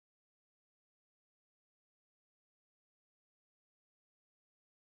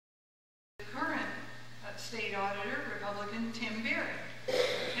current State Auditor, Republican Tim Berry.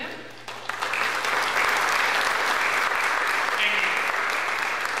 Tim? Thank you.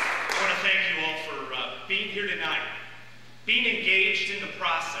 I want to thank you all for being here tonight, being engaged in the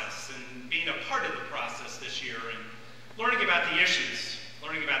process and being a part of the process this year and learning about the issues,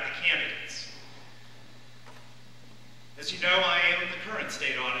 learning about the candidates. As you know, I am the current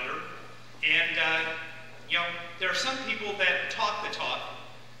State Auditor, and you know, there are some people that talk the talk.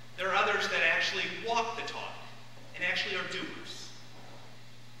 There are others that actually walk the talk and actually are doers.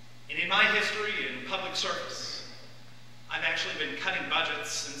 And in my history in public service, I've actually been cutting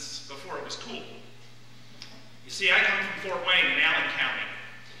budgets since before it was cool. You see, I come from Fort Wayne in Allen County,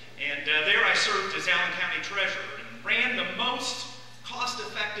 and there I served as Allen County Treasurer and ran the most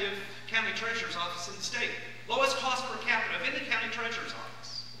cost-effective county treasurer's office in the state. Lowest cost per capita of any county treasurer's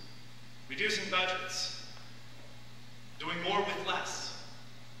office. Reducing budgets, doing more with less.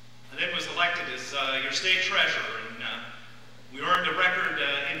 I then was elected as your state treasurer, and we earned a record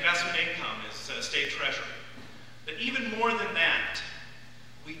investment income as state treasurer. But even more than that,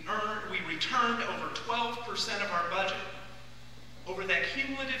 we returned over 12% of our budget over that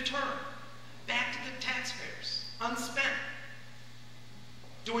cumulative term back to the taxpayers, unspent.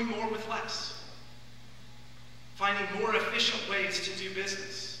 Doing more with less. Finding more efficient ways to do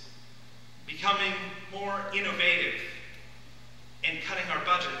business. Becoming more innovative and cutting our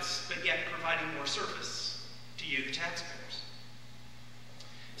budgets, but yet providing more service to you, the taxpayers.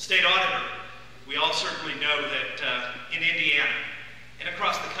 State Auditor, we all certainly know that in Indiana and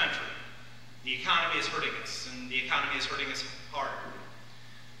across the country, the economy is hurting us, and the economy is hurting us hard.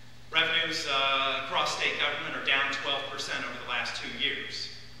 Revenues across state government are down 12% over the last 2 years.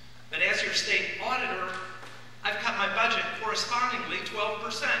 But as your state auditor, I've cut my budget correspondingly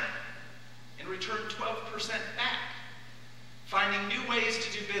 12% and returned 12% back. Finding new ways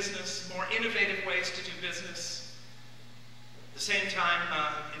to do business, more innovative ways to do business. At the same time,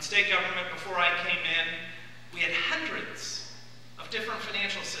 in state government, before I came in, we had hundreds of different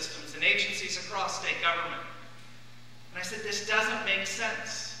financial systems and agencies across state government. And I said, this doesn't make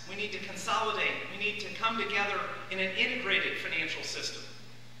sense. We need to consolidate. We need to come together in an integrated financial system.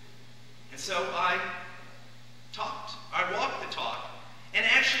 And so I walked the talk, and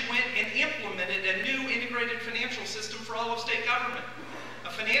actually went and implemented a new integrated financial system for all of state government.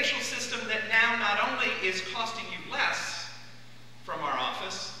 A financial system that now not only is costing you less from our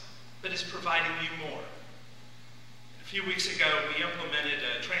office, but is providing you more. A few weeks ago, we implemented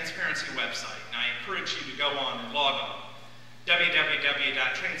a transparency website, and I encourage you to go on and log on,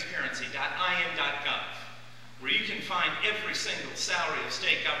 www.transparency.in.gov, where you can find every single salary of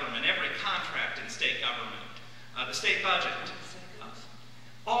state government, every contract in state government, the state budget,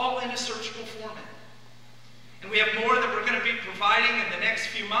 all in a searchable format. And we have more that we're going to be providing in the next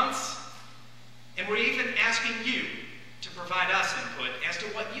few months, and we're even asking you to provide us input as to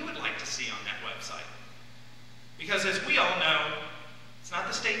what you would like to see on that website. Because as we all know, it's not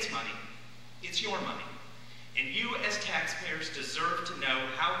the state's money, it's your money. And you as taxpayers deserve to know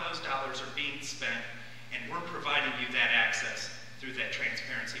how those dollars are being spent, and we're providing you that access through that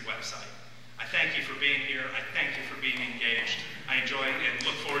transparency website. I thank you for being here. I thank you for being engaged. I enjoy and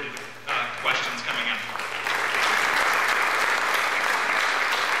look forward to the questions coming up.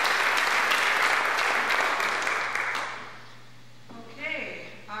 Okay,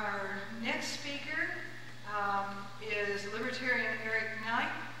 our next speaker is Libertarian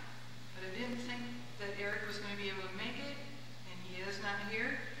Knipe, but I didn't think that Eric was going to be able to make it, and he is not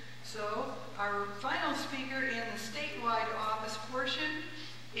here. So our final speaker in the statewide office portion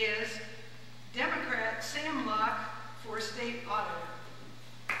is Democrat Sam Locke for State Auditor.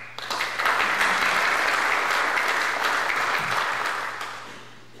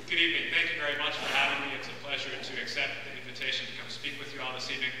 Good evening. Thank you very much for having me. It's a pleasure to accept the invitation to come speak with you all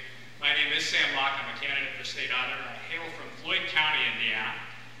this evening. My name is Sam Locke. I'm a candidate for State Auditor. I hail from Floyd County, Indiana,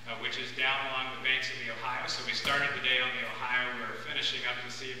 which is down along the banks of the Ohio. So we started the day on the Ohio. We're finishing up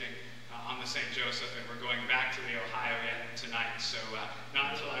this evening on the St. Joseph, and we're going back to the Ohio yet tonight. So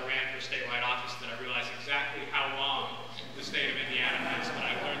not until I ran for statewide office did I realize exactly how long the state of Indiana is, but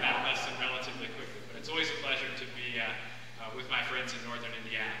I've learned that lesson relatively quickly. But it's always a pleasure to be with my friends in northern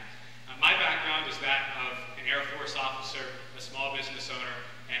Indiana. My background is that of an Air Force officer, a small business owner,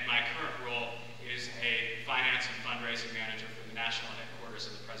 and my current role is a finance and fundraising manager for the national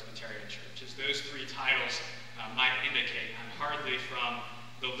headquarters of the Presbyterian Church. As those three titles might indicate, I'm hardly from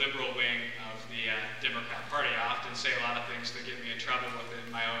the liberal wing of the Democrat Party. I often say a lot of things that get me in trouble within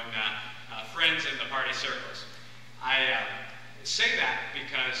my own friends in the party circles. I say that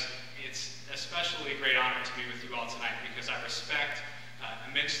because it's especially a great honor to be with you all tonight, because I respect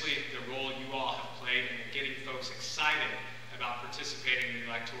immensely the role you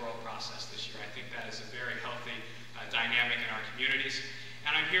issues.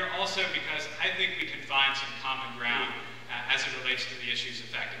 And I'm here also because I think we can find some common ground as it relates to the issues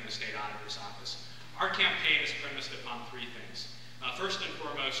affecting the State Auditor's Office. Our campaign is premised upon three things. First and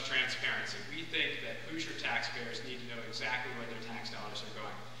foremost, transparency. We think that Hoosier taxpayers need to know exactly where their tax dollars are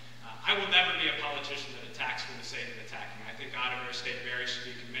going. I will never be a politician that attacks for the sake of attacking. I think Auditor Tim Berry should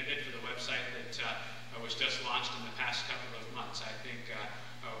be commended for the website that was just launched in the past couple of months. I think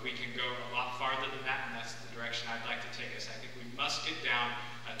we can go a lot farther than that, and that's the direction I'd like to take us. I think we must get down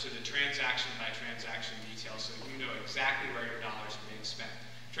to the transaction-by-transaction details so you know exactly where your dollars are being spent.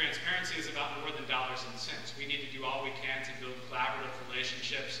 Transparency is about more than dollars and cents. We need to do all we can to build collaborative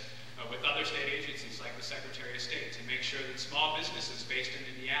relationships with other state agencies like the Secretary of State to make sure that small businesses based in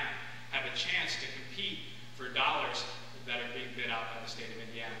Indiana have a chance to compete for dollars that are being bid out by the state of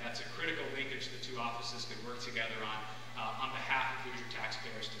Indiana. That's a critical linkage the two offices could work together on behalf of Hoosier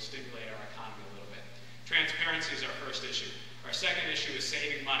taxpayers to stimulate our economy a little bit. Transparency is our first issue. Our second issue is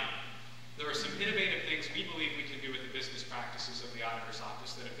saving money. There are some innovative things we believe we can do with the business practices of the Auditor's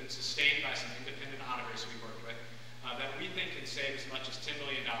Office that have been sustained by some independent auditors we worked with that we think can save as much as $10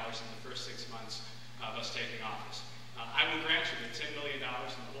 million in the first 6 months of us taking office. I will grant you that $10 million